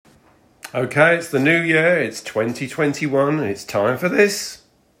Okay, it's the new year, it's 2021, and it's time for this.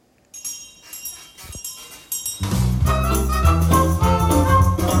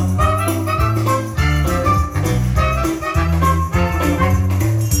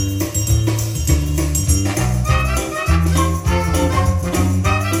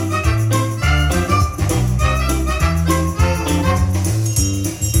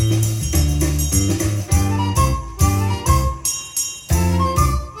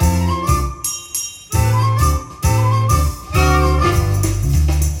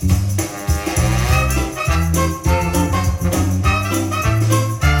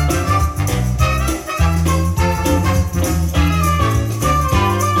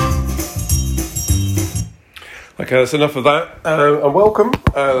 Okay, that's enough of that, and welcome.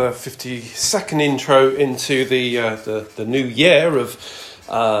 The 52nd intro into the new year of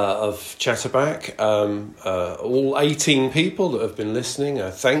Chatterback. All 18 people that have been listening,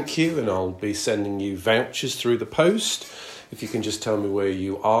 thank you, and I'll be sending you vouchers through the post. If you can just tell me where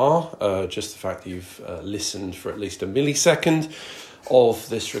you are, just the fact that you've listened for at least a millisecond of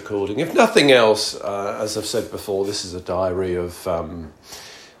this recording. If nothing else, as I've said before, this is a diary of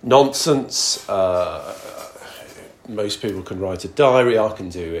nonsense. Most people can write a diary. I can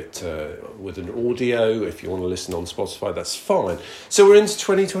do it with an audio. If you want to listen on Spotify, that's fine. So we're into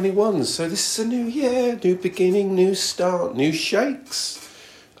 2021. So this is a new year, new beginning, new start, new shakes.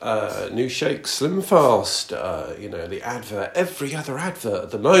 New shake Slim Fast. The advert. Every other advert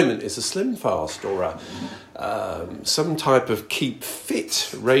at the moment is a Slim Fast or some type of keep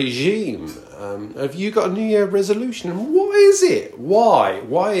fit regime. Have you got a New Year resolution? And why is it?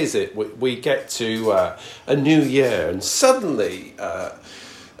 Why is it we get to a new year and suddenly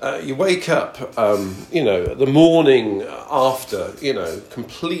you wake up, the morning after,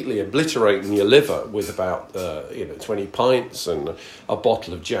 completely obliterating your liver with about 20 pints and a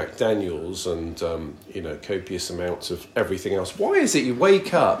bottle of Jack Daniels and copious amounts of everything else. Why is it you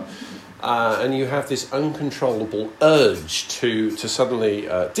wake up and you have this uncontrollable urge to suddenly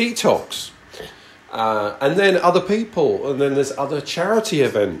detox? And then other people, and then there's other charity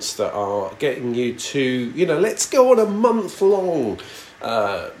events that are getting you to, let's go on a month-long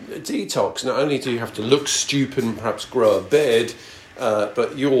detox. Not only do you have to look stupid and perhaps grow a beard,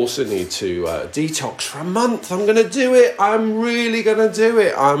 but you also need to detox for a month. I'm going to do it. I'm really going to do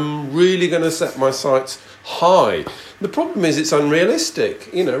it. I'm really going to set my sights high. The problem is it's unrealistic,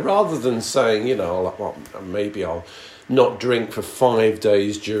 rather than saying, maybe I'll not drink for 5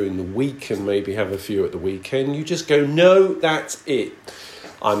 days during the week and maybe have a few at the weekend. You just go, no, that's it.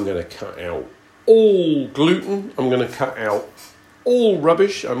 I'm going to cut out all gluten. I'm going to cut out all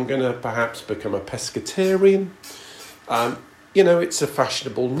rubbish. I'm going to perhaps become a pescatarian. It's a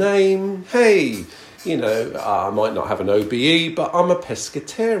fashionable name. Hey, I might not have an OBE, but I'm a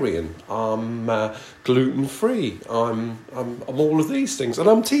pescatarian. I'm gluten-free. I'm all of these things, and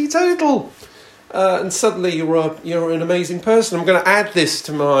I'm teetotal. And suddenly you're an amazing person. I'm going to add this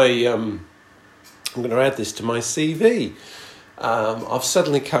to my CV. I've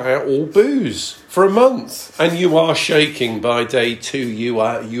suddenly cut out all booze for a month, and you are shaking by day 2. You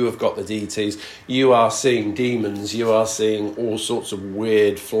have got the DTs. You are seeing demons. You are seeing all sorts of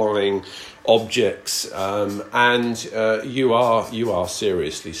weird flying objects, and you are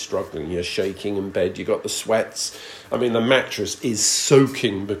seriously struggling. You're shaking in bed. You got the sweats. I mean, the mattress is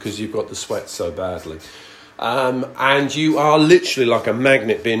soaking because you've got the sweat so badly. And you are literally like a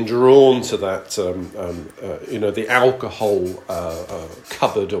magnet being drawn to that, the alcohol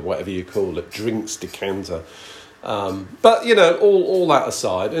cupboard or whatever you call it, drinks decanter. But, all that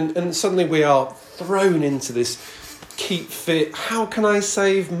aside, and suddenly we are thrown into this keep fit. How can I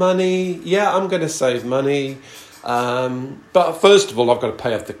save money? Yeah, I'm going to save money. But first of all, I've got to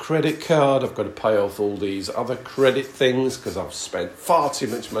pay off the credit card. I've got to pay off all these other credit things because I've spent far too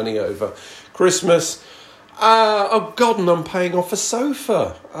much money over Christmas. Oh God, and I'm paying off a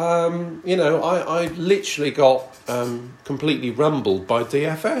sofa. I literally got completely rumbled by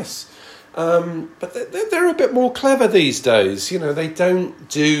DFS. But they're a bit more clever these days. They don't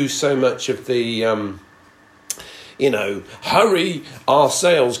do so much of the, hurry, our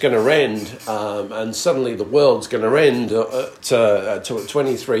sale's going to end, and suddenly the world's going to end at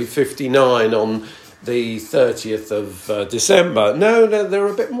 23:59 on the 30th of December. No, they're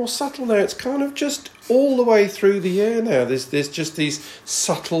a bit more subtle now. It's kind of just all the way through the year now. There's just these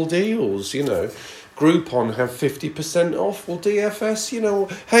subtle deals, Groupon have 50% off. Well, DFS,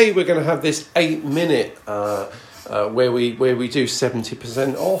 hey, we're going to have this 8-minute where we do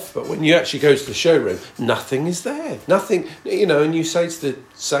 70% off. But when you actually go to the showroom, nothing is there. Nothing, and you say to the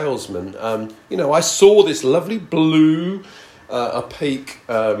salesman, I saw this lovely blue a peek.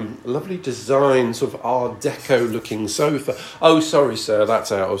 Lovely design, sort of Art Deco looking sofa. Oh, sorry, sir,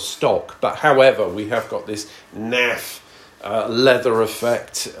 that's out of stock. But however, we have got this naff leather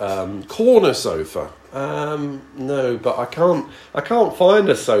effect corner sofa. No, but I can't find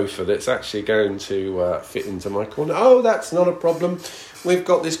a sofa that's actually going to fit into my corner. Oh, that's not a problem. We've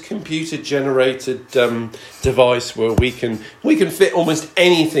got this computer-generated device where we can fit almost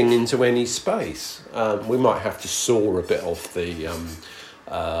anything into any space. We might have to saw a bit off the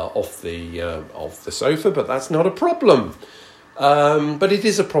sofa, but that's not a problem. But it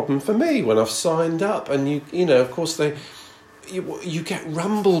is a problem for me when I've signed up, and you know, of course you get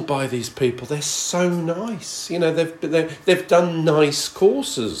rumbled by these people. They're so nice. You know, they've done nice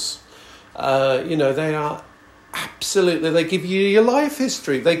courses. You know, they are. Absolutely, they give you your life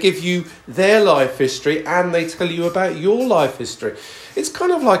history. They give you their life history, and they tell you about your life history. It's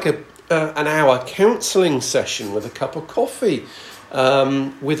kind of like an hour counselling session with a cup of coffee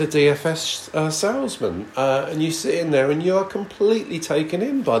with a DFS salesman, and you sit in there and you are completely taken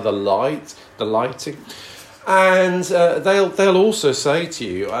in by the lighting. And they'll also say to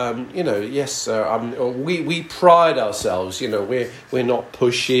you, you know, yes, sir, we pride ourselves. You know, we're not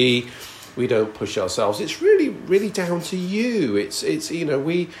pushy. We don't push ourselves. It's really down to you. It's you know,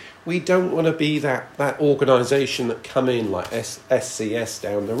 we don't want to be that organisation that come in like SCS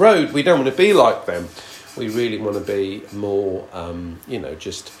down the road. We don't want to be like them. We really want to be more, you know,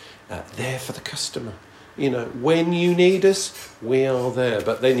 just there for the customer. You know, when you need us, we are there.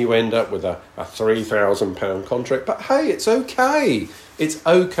 But then you end up with a £3,000 contract. But hey, it's okay. It's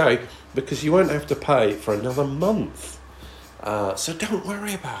okay because you won't have to pay for another month. So don't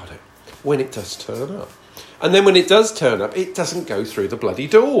worry about it when it does turn up. And then when it does turn up, it doesn't go through the bloody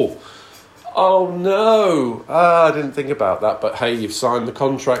door. Oh no, I didn't think about that. But hey, you've signed the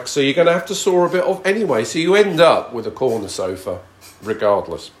contract, so you're going to have to saw a bit off anyway. So you end up with a corner sofa,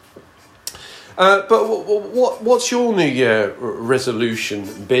 regardless. But what's your New Year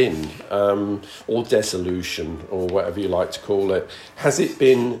resolution been, or dissolution, or whatever you like to call it? Has it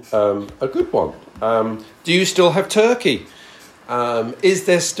been a good one? Do you still have turkey? Is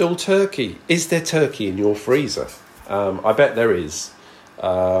there still turkey? Is there turkey in your freezer? I bet there is.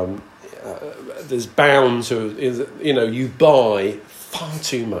 There's bound to, you know, you buy far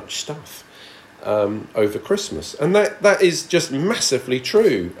too much stuff over Christmas. And that is just massively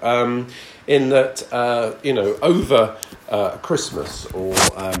true. In that, you know, over Christmas or,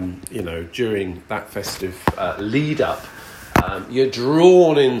 you know, during that festive lead up, you're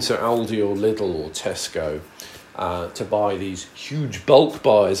drawn into Aldi or Lidl or Tesco to buy these huge bulk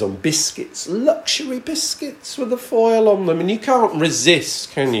buys on biscuits, luxury biscuits with a foil on them. And you can't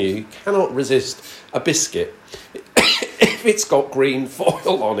resist, can you? You cannot resist a biscuit if it's got green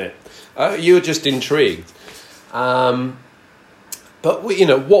foil on it. You're just intrigued. But you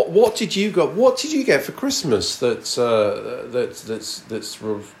know, what did you got? What did you get for Christmas that's sort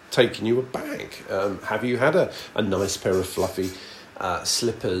of taken you aback? Have you had a nice pair of fluffy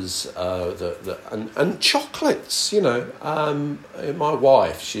slippers and chocolates? You know, my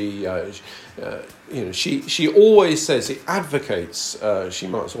wife, she always says it advocates. She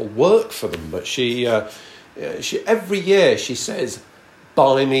might as well work for them, but she every year she says,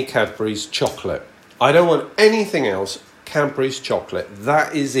 "Buy me Cadbury's chocolate. I don't want anything else. Cadbury's chocolate.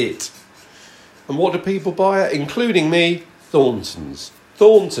 That is it." And what do people buy it? Including me, Thornton's.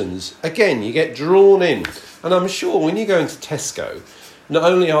 Thornton's, again, you get drawn in. And I'm sure when you go into Tesco, not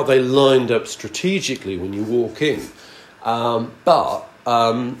only are they lined up strategically when you walk in, but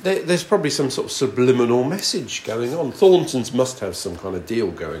there's probably some sort of subliminal message going on. Thornton's must have some kind of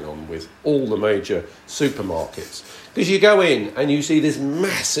deal going on with all the major supermarkets. Because you go in and you see this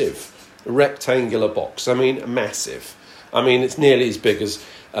massive rectangular box. I mean, massive. I mean, it's nearly as big as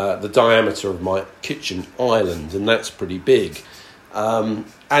the diameter of my kitchen island, and that's pretty big. And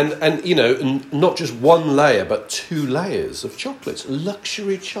you know, and not just one layer, but 2 layers of chocolates,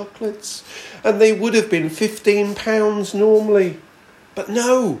 luxury chocolates. And they would have been £15 normally. But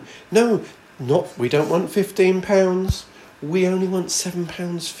no, we don't want £15. We only want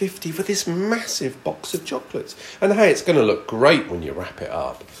 £7.50 for this massive box of chocolates. And hey, it's going to look great when you wrap it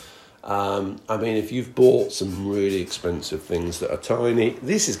up. I mean, if you've bought some really expensive things that are tiny,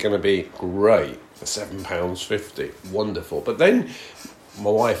 this is going to be great for £7.50. Wonderful. But then my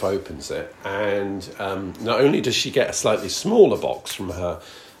wife opens it, and not only does she get a slightly smaller box from her,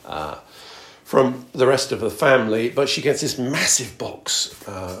 from the rest of the family, but she gets this massive box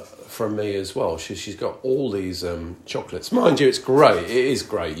from me as well. She's got all these chocolates. Mind you, it's great. It is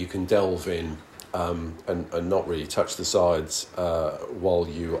great. You can delve in. And not really touch the sides while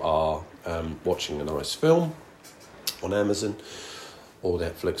you are watching a nice film. on Amazon or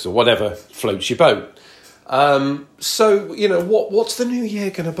Netflix or whatever floats your boat. So, you know, what's the new year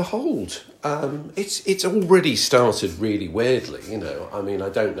going to behold? It's already started really weirdly, you know. I mean, I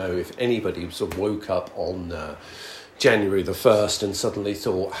don't know if anybody sort of woke up on January the 1st and suddenly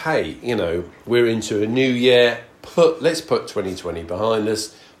thought, hey, you know, we're into a new year, let's put 2020 behind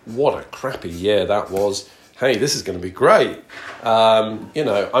us. What a crappy year that was. Hey, this is going to be great. You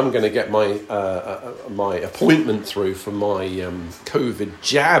know, I'm going to get my my appointment through for my COVID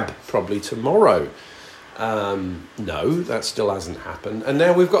jab probably tomorrow. No, that still hasn't happened. And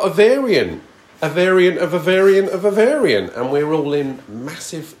now we've got a variant of a variant, and we're all in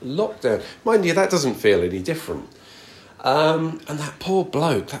massive lockdown. Mind you, that doesn't feel any different. And that poor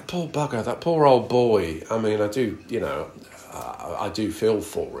bloke, that poor bugger, that poor old boy, I mean, I do, you know, I do feel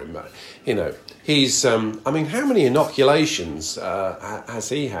for him, but, you know, he's, I mean, how many inoculations has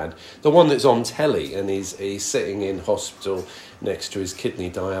he had? The one that's on telly, and he's sitting in hospital next to his kidney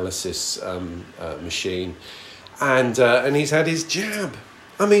dialysis machine, and he's had his jab.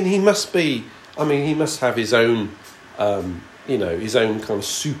 I mean, he must have his own, you know, his own kind of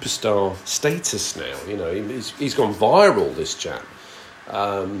superstar status now. You know, he's gone viral, this chap.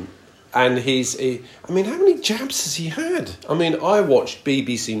 And I mean, how many jabs has he had? I mean, I watched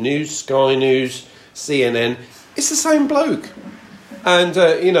BBC News, Sky News, CNN. It's the same bloke. And,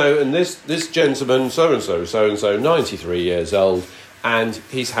 you know, and this gentleman, so-and-so, 93 years old, and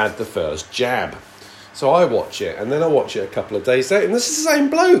he's had the first jab. So I watch it, and then I watch it a couple of days later, and this is the same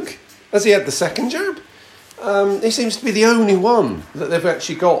bloke. Has he had the second jab? He seems to be the only one that they've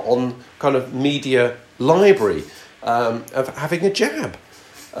actually got on kind of media library of having a jab.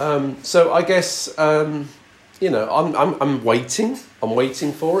 So I guess, you know, I'm waiting. I'm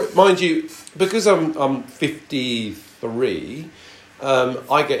waiting for it. Mind you, because I'm 53,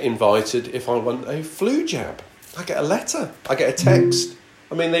 I get invited if I want a flu jab. I get a letter. I get a text.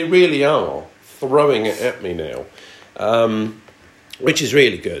 I mean, they really are throwing it at me now, which is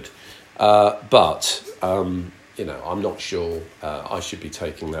really good. But you know, I'm not sure I should be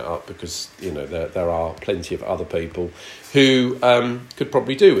taking that up because, you know, there are plenty of other people who could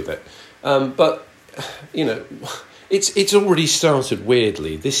probably do with it. But, you know, it's already started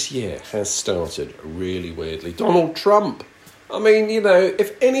weirdly. This year has started really weirdly. Donald Trump. I mean, you know,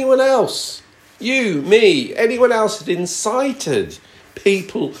 if anyone else, you, me, anyone else had incited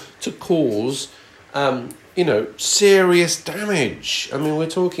people to cause you know, serious damage. I mean, we're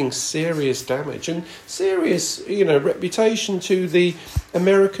talking serious damage and serious, you know, reputation to the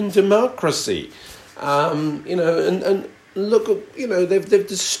American democracy. You know, and look, you know, they've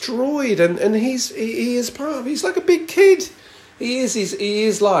destroyed, and he is part of. He's like a big kid. He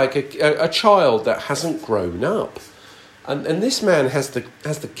is like a child that hasn't grown up, and this man has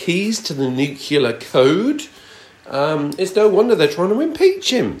the keys to the nuclear code. It's no wonder they're trying to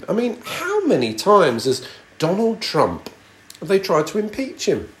impeach him. I mean, how many times has Donald Trump, they tried to impeach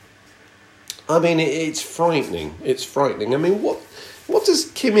him? I mean, it's frightening. It's frightening. I mean, what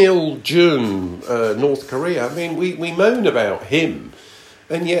does Kim Il-jung, North Korea, I mean, we moan about him,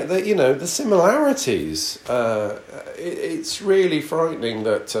 and yet, you know, the similarities, it's really frightening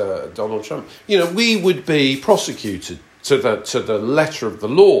that Donald Trump, you know, we would be prosecuted to the letter of the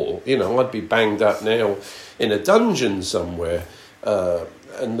law. You know, I'd be banged up now in a dungeon somewhere,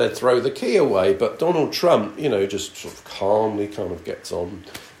 and they'd throw the key away. But Donald Trump, you know, just sort of calmly kind of gets on.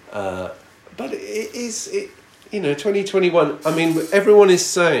 But you know, 2021, I mean, everyone is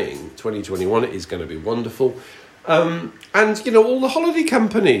saying 2021 is going to be wonderful. And, you know, all the holiday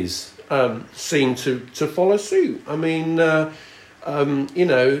companies seem to follow suit. I mean, you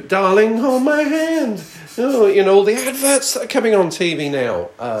know, darling, hold my hand. Oh, you know, all the adverts that are coming on TV now.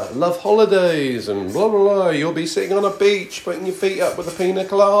 Love holidays and blah, blah, blah. You'll be sitting on a beach, putting your feet up with a pina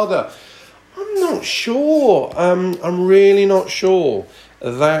colada. I'm not sure. I'm really not sure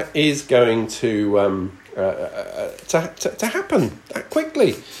that is going to happen that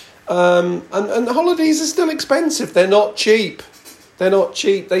quickly. And holidays are still expensive. They're not cheap.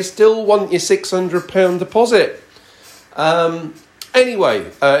 They still want your £600 deposit. Anyway,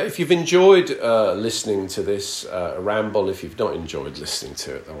 if you've enjoyed listening to this ramble, if you've not enjoyed listening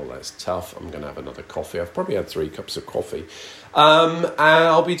to it, oh, that's tough. I'm going to have another coffee. I've probably had 3 cups of coffee. And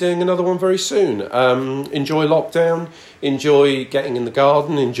I'll be doing another one very soon. Enjoy lockdown. Enjoy getting in the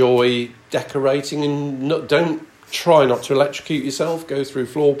garden. Enjoy decorating. And don't try not to electrocute yourself. Go through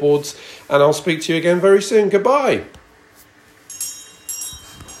floorboards. And I'll speak to you again very soon. Goodbye.